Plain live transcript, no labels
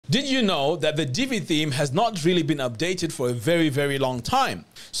Did you know that the Divi theme has not really been updated for a very, very long time?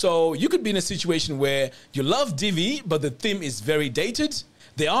 So you could be in a situation where you love Divi, but the theme is very dated.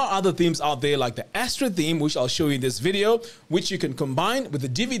 There are other themes out there like the Astra theme, which I'll show you in this video, which you can combine with the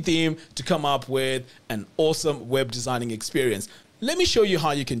Divi theme to come up with an awesome web designing experience. Let me show you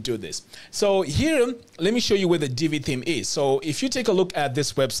how you can do this. So here, let me show you where the Divi theme is. So if you take a look at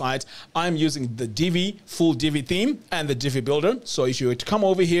this website, I'm using the Divi, full Divi theme and the Divi builder. So if you were to come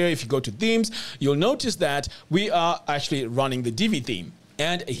over here, if you go to themes, you'll notice that we are actually running the Divi theme.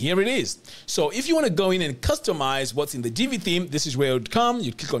 And here it is. So if you want to go in and customize what's in the Divi theme, this is where it would come.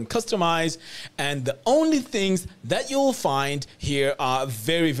 You click on customize, and the only things that you'll find here are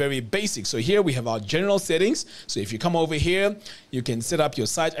very, very basic. So here we have our general settings. So if you come over here, you can set up your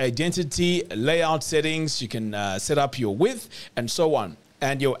site identity, layout settings, you can set up your width and so on,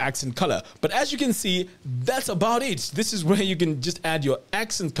 and your accent color. But as you can see, that's about it. This is where you can just add your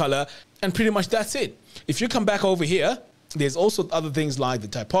accent color, and pretty much that's it. If you come back over here, there's also other things like the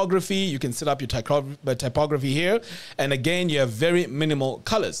typography. You can set up your typography here. And again, you have very minimal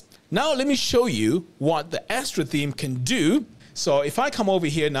colors. Now, let me show you what the Astra theme can do. So if I come over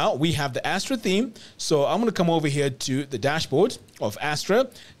here now, we have the Astra theme. So I'm going to come over here to the dashboard of Astra.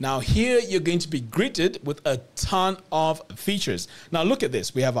 Now here you're going to be greeted with a ton of features. Now look at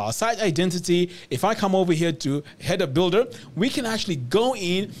this. We have our site identity. If I come over here to header builder, we can actually go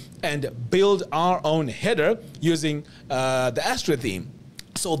in and build our own header using the Astra theme.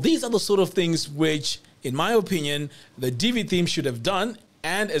 So these are the sort of things which, in my opinion, the Divi theme should have done,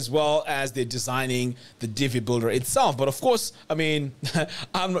 and as well as they're designing the Divi builder itself. But of course, I mean,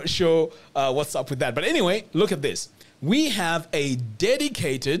 I'm not sure what's up with that. But anyway, look at this. We have a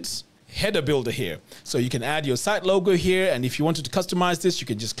dedicated header builder here. So you can add your site logo here. And if you wanted to customize this, you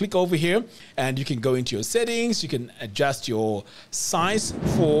can just click over here and you can go into your settings. You can adjust your size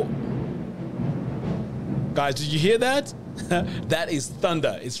for... Guys, did you hear that? That is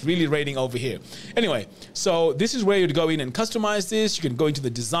thunder. It's really raining over here. Anyway, so this is where you'd go in and customize this. You can go into the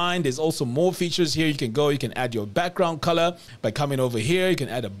design. There's also more features here. You can add your background color by coming over here. You can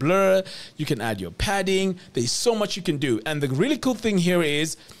add a blur. You can add your padding. There's so much you can do. And the really cool thing here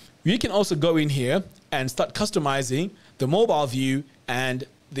is you can also go in here and start customizing the mobile view and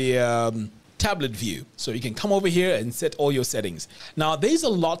the tablet view. So you can come over here and set all your settings. Now there's a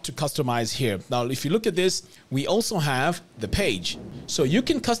lot to customize here. Now if you look at this, we also have the page. So you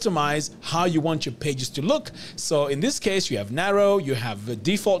can customize how you want your pages to look. So in this case, you have narrow, you have the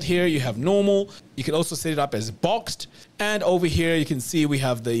default here, you have normal. You can also set it up as boxed. And over here, you can see we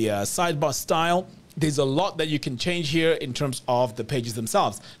have the sidebar style. There's a lot that you can change here in terms of the pages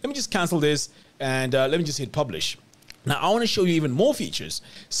themselves. Let me just cancel this and let me just hit publish. Now, I want to show you even more features.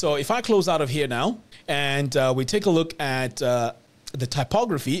 So if I close out of here now and we take a look at the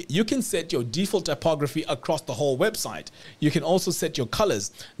typography, you can set your default typography across the whole website. You can also set your colors.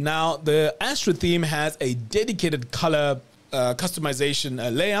 Now, the Astra theme has a dedicated color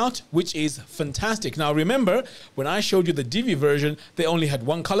customization layout, which is fantastic. Now, remember, when I showed you the Divi version, they only had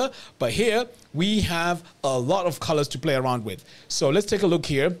one color, but here we have a lot of colors to play around with. So let's take a look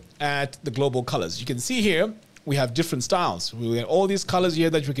here at the global colors. You can see here, we have different styles. We have all these colors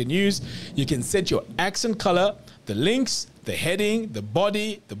here that we can use. You can set your accent color, the links, the heading, the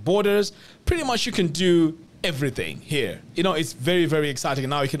body, the borders. Pretty much you can do everything here. You know, it's very, very exciting.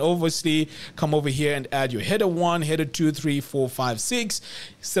 Now you can obviously come over here and add your header 1, header 2, 3, 4, 5, 6,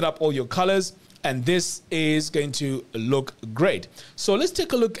 set up all your colors, and this is going to look great. So let's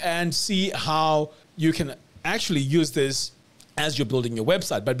take a look and see how you can actually use this as you're building your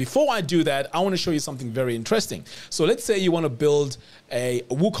website. But before I do that, I want to show you something very interesting. So let's say you want to build a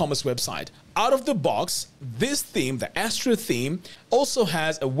WooCommerce website. Out of the box, this theme, the Astra theme, also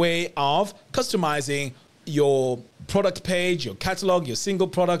has a way of customizing your product page, your catalog, your single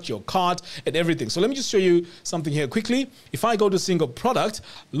product, your cart, and everything. So let me just show you something here quickly. If I go to single product,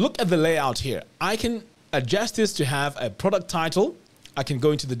 look at the layout here. I can adjust this to have a product title. I can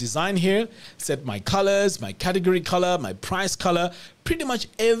go into the design here, set my colors, my category color, my price color, pretty much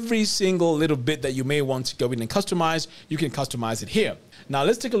every single little bit that you may want to go in and customize, you can customize it here. Now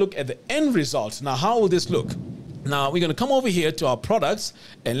let's take a look at the end result. Now, how will this look? Now we're going to come over here to our products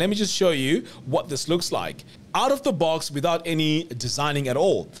and let me just show you what this looks like out of the box without any designing at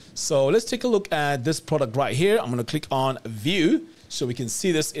all. So let's take a look at this product right here. I'm going to click on view so we can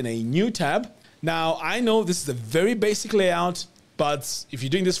see this in a new tab. Now I know this is a very basic layout, but if you're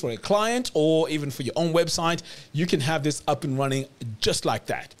doing this for a client or even for your own website, you can have this up and running just like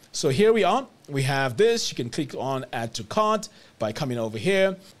that. So here we are. We have this. You can click on add to cart by coming over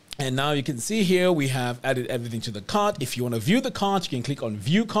here. And now you can see here, we have added everything to the cart. If you want to view the cart, you can click on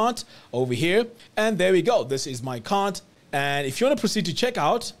view cart over here. And there we go. This is my cart. And if you want to proceed to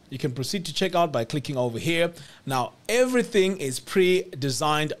checkout, you can proceed to checkout by clicking over here. Now, everything is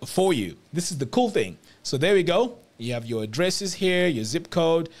pre-designed for you. This is the cool thing. So there we go. You have your addresses here, your zip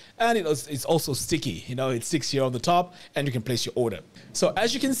code, and it's also sticky. You know, it sticks here on the top, and you can place your order. So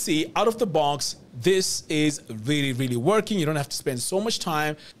as you can see, out of the box, this is really, really working. You don't have to spend so much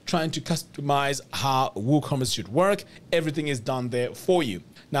time trying to customize how WooCommerce should work. Everything is done there for you.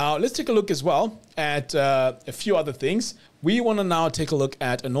 Now, let's take a look as well at a few other things. We want to now take a look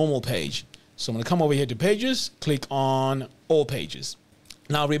at a normal page. So I'm going to come over here to pages, click on all pages.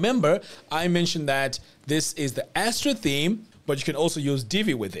 Now, remember, I mentioned that this is the Astra theme, but you can also use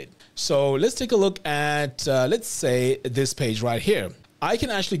Divi with it. So let's take a look at, let's say, this page right here. I can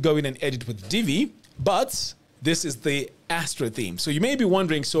actually go in and edit with Divi, but this is the Astra theme. So you may be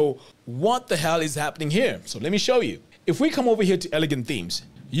wondering, so what the hell is happening here? So let me show you. If we come over here to Elegant Themes,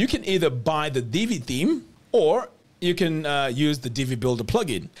 you can either buy the Divi theme or you can use the Divi Builder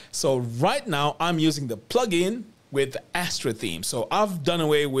plugin. So right now I'm using the plugin with the Astra theme. So I've done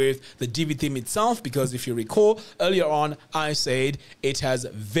away with the Divi theme itself because if you recall earlier on, I said it has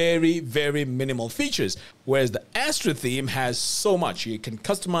very, very minimal features, whereas the Astra theme has so much. You can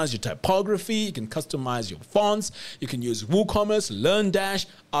customize your typography, you can customize your fonts, you can use WooCommerce, LearnDash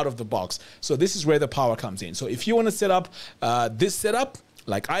out of the box. So this is where the power comes in. So if you want to set up this setup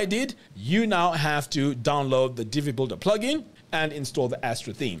like I did, you now have to download the Divi Builder plugin and install the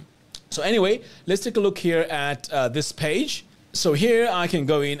Astra theme. So anyway, let's take a look here at this page. So here I can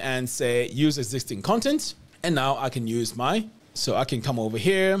go in and say use existing content. And now I can use so I can come over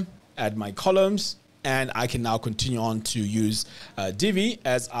here, add my columns, and I can now continue on to use Divi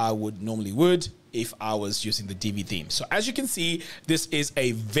as I normally would if I was using the Divi theme. So as you can see, this is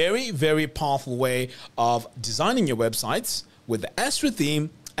a very, very powerful way of designing your websites with the Astra theme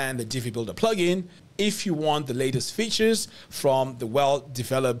and the Divi Builder plugin. If you want the latest features from the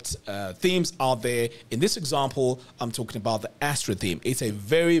well-developed themes out there, in this example, I'm talking about the Astra theme. It's a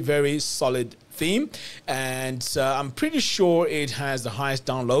very, very solid theme, and I'm pretty sure it has the highest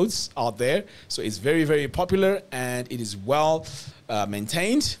downloads out there. So it's very, very popular, and it is well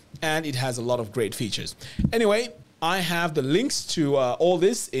maintained, and it has a lot of great features. Anyway, I have the links to all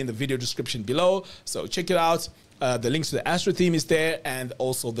this in the video description below, so check it out. The links to the Astra theme is there, and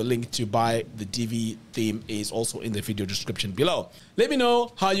also the link to buy the Divi theme is also in the video description below. Let me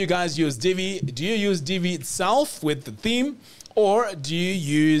know how you guys use Divi. Do you use Divi itself with the theme, or do you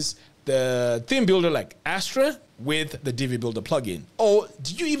use the theme builder like Astra with the Divi Builder plugin? Or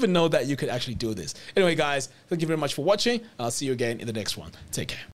do you even know that you could actually do this? Anyway, guys, thank you very much for watching. I'll see you again in the next one. Take care.